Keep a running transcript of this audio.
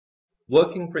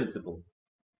Working principle.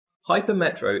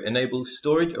 HyperMetro enables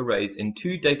storage arrays in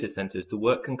two data centers to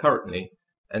work concurrently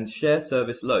and share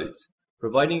service loads,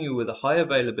 providing you with a high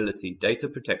availability data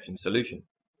protection solution.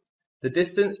 The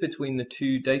distance between the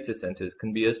two data centers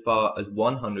can be as far as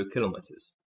 100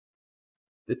 kilometers.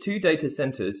 The two data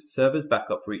centers serve as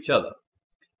backup for each other.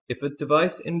 If a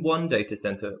device in one data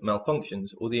center malfunctions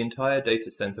or the entire data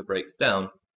center breaks down,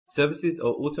 services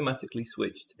are automatically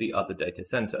switched to the other data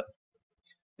center.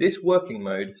 This working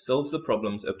mode solves the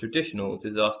problems of traditional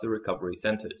disaster recovery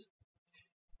centers.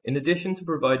 In addition to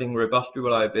providing robust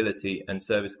reliability and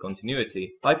service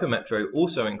continuity, HyperMetro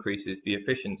also increases the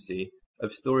efficiency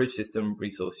of storage system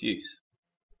resource use.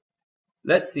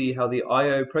 Let's see how the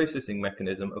I/O processing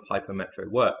mechanism of HyperMetro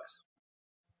works.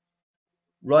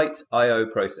 Write I/O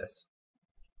process.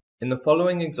 In the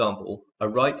following example, a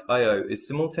write I/O is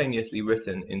simultaneously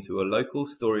written into a local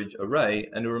storage array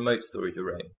and a remote storage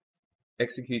array,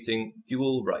 executing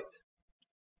dual write.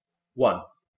 1.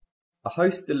 A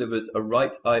host delivers a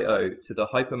write I/O to the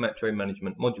HyperMetro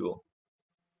management module.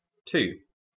 2.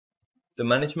 The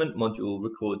management module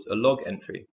records a log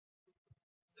entry.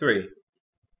 3.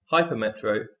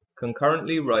 HyperMetro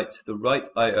concurrently writes the write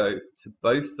I/O to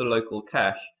both the local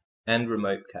cache and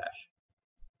remote cache.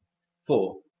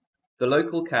 4. The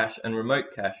local cache and remote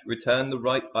cache return the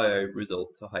write I/O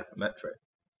result to HyperMetro.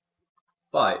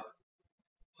 5.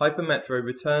 HyperMetro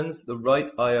returns the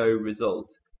write I/O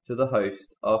result to the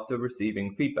host after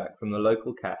receiving feedback from the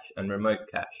local cache and remote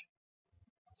cache.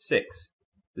 6.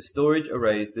 The storage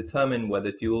arrays determine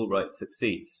whether dual write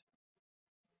succeeds.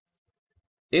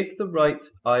 If the write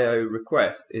I/O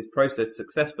request is processed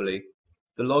successfully,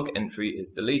 the log entry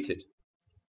is deleted.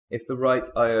 If the write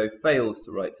I/O fails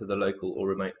to write to the local or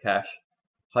remote cache,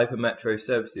 HyperMetro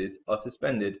services are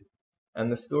suspended, and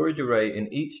the storage array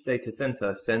in each data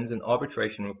center sends an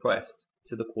arbitration request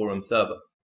to the quorum server.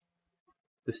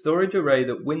 The storage array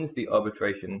that wins the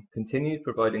arbitration continues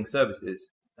providing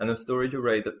services, and the storage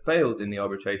array that fails in the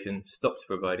arbitration stops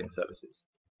providing services.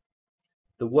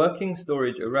 The working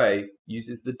storage array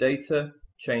uses the data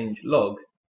change log,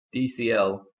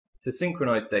 DCL, to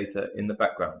synchronize data in the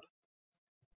background.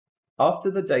 After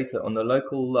the data on the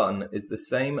local LUN is the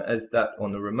same as that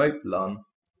on the remote LUN,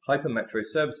 HyperMetro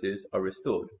services are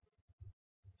restored.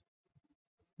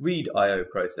 Read I/O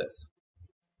process.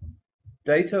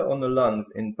 Data on the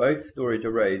LUNs in both storage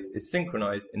arrays is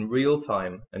synchronized in real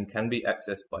time and can be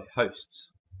accessed by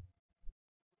hosts.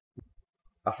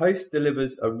 A host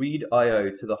delivers a read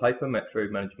I/O to the HyperMetro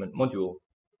management module.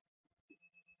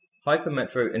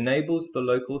 HyperMetro enables the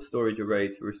local storage array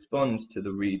to respond to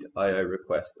the read I/O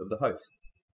request of the host.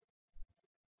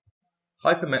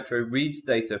 HyperMetro reads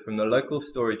data from the local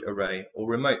storage array or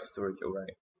remote storage array.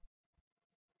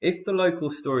 If the local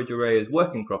storage array is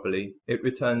working properly, it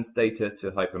returns data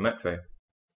to HyperMetro.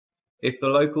 If the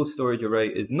local storage array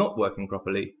is not working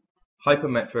properly,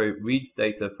 HyperMetro reads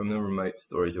data from the remote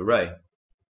storage array.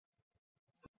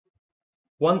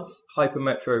 Once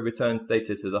HyperMetro returns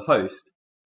data to the host,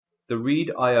 the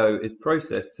read I/O is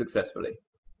processed successfully.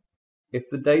 If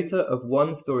the data of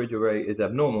one storage array is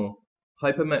abnormal,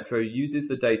 HyperMetro uses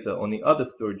the data on the other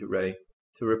storage array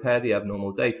to repair the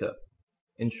abnormal data,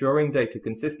 ensuring data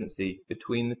consistency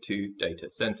between the two data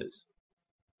centers.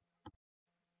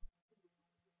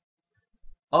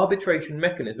 Arbitration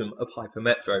mechanism of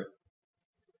HyperMetro.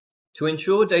 To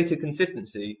ensure data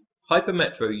consistency,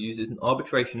 HyperMetro uses an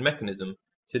arbitration mechanism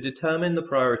to determine the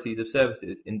priorities of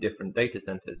services in different data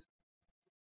centers.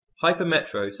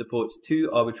 HyperMetro supports two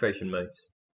arbitration modes,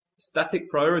 static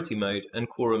priority mode and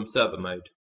quorum server mode.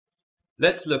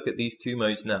 Let's look at these two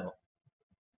modes now.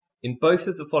 In both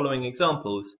of the following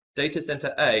examples, data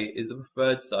center A is the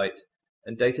preferred site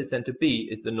and data center B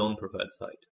is the non-preferred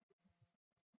site.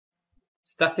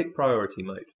 Static priority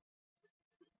mode.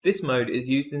 This mode is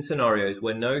used in scenarios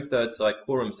where no third site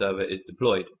quorum server is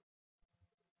deployed.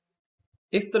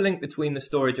 If the link between the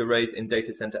storage arrays in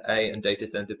data center A and data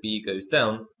center B goes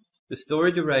down, the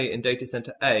storage array in data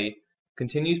center A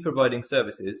continues providing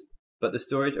services, but the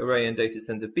storage array in data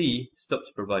center B stops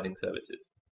providing services.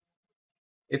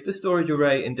 If the storage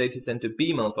array in data center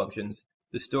B malfunctions,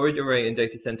 the storage array in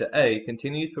data center A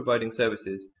continues providing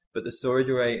services, but the storage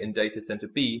array in data center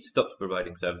B stops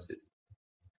providing services.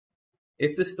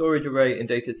 If the storage array in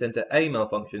data center A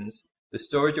malfunctions, the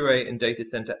storage array in data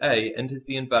center A enters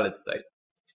the invalid state,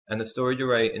 and the storage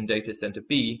array in data center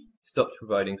B stops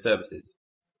providing services.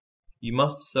 You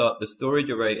must start the storage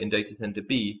array in data center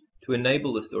B to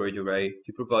enable the storage array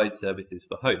to provide services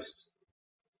for hosts.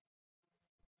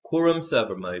 Quorum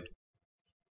server mode.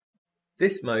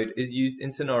 This mode is used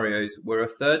in scenarios where a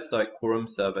third site quorum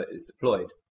server is deployed.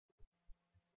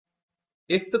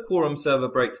 If the quorum server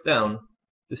breaks down,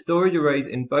 the storage arrays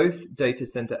in both data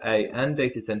center A and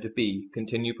data center B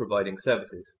continue providing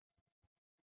services.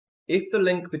 If the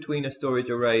link between a storage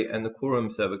array and the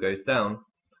quorum server goes down,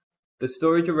 the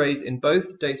storage arrays in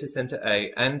both data center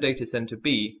A and data center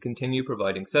B continue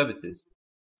providing services.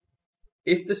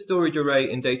 If the storage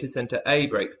array in data center A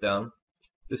breaks down,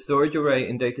 the storage array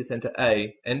in data center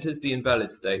A enters the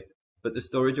invalid state, but the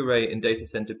storage array in data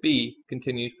center B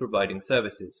continues providing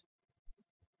services.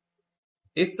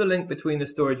 If the link between the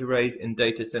storage arrays in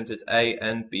data centers A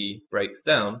and B breaks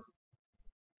down,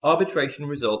 arbitration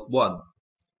result 1.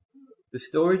 The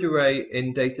storage array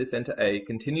in data center A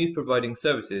continues providing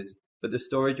services, but the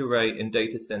storage array in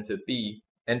data center B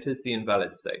enters the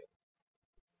invalid state.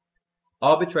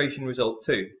 Arbitration result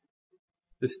 2.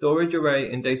 The storage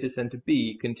array in data center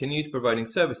B continues providing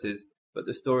services, but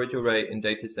the storage array in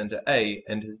data center A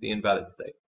enters the invalid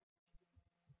state.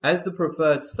 As the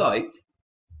preferred site,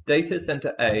 data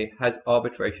center A has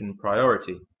arbitration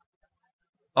priority.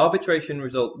 Arbitration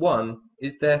result 1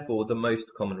 is therefore the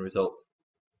most common result.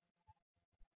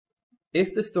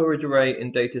 If the storage array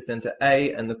in data center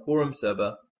A and the quorum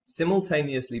server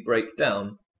simultaneously break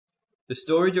down, the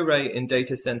storage array in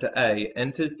data center A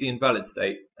enters the invalid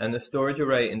state and the storage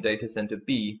array in data center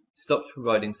B stops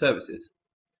providing services.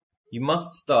 You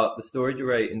must start the storage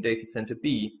array in data center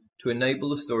B to enable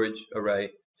the storage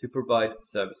array to provide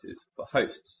services for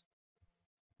hosts.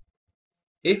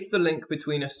 If the link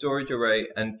between a storage array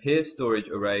and peer storage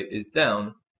array is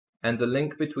down, and the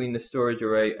link between the storage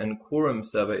array and quorum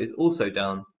server is also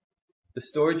down, the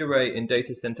storage array in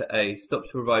data center A stops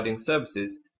providing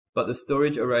services, but the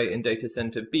storage array in data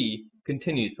center B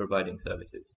continues providing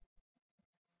services.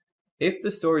 If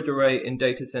the storage array in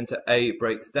data center A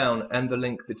breaks down and the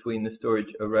link between the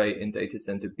storage array in data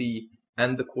center B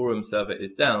and the quorum server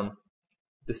is down,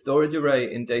 the storage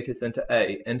array in data center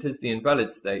A enters the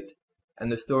invalid state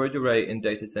and the storage array in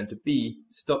data center B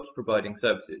stops providing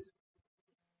services.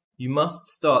 You must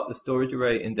start the storage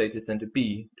array in data center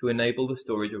B to enable the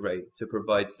storage array to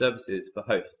provide services for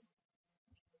hosts.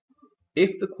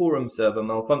 If the quorum server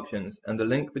malfunctions and the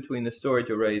link between the storage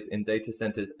arrays in data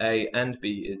centers A and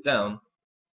B is down,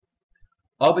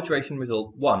 arbitration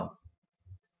result 1.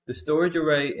 The storage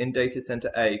array in data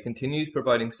center A continues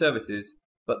providing services,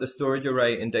 but the storage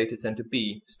array in data center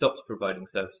B stops providing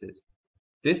services.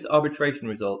 This arbitration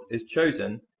result is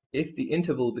chosen if the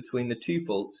interval between the two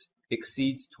faults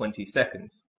exceeds 20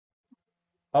 seconds.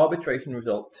 Arbitration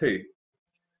result 2.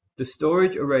 The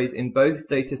storage arrays in both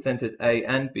data centers A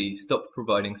and B stop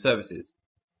providing services.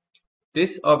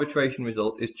 This arbitration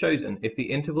result is chosen if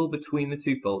the interval between the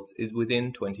two faults is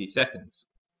within 20 seconds.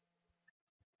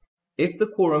 If the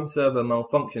quorum server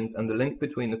malfunctions and the link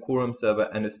between the quorum server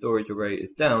and a storage array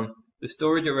is down, the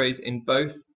storage arrays in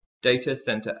both data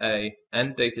center A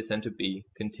and data center B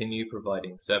continue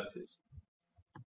providing services.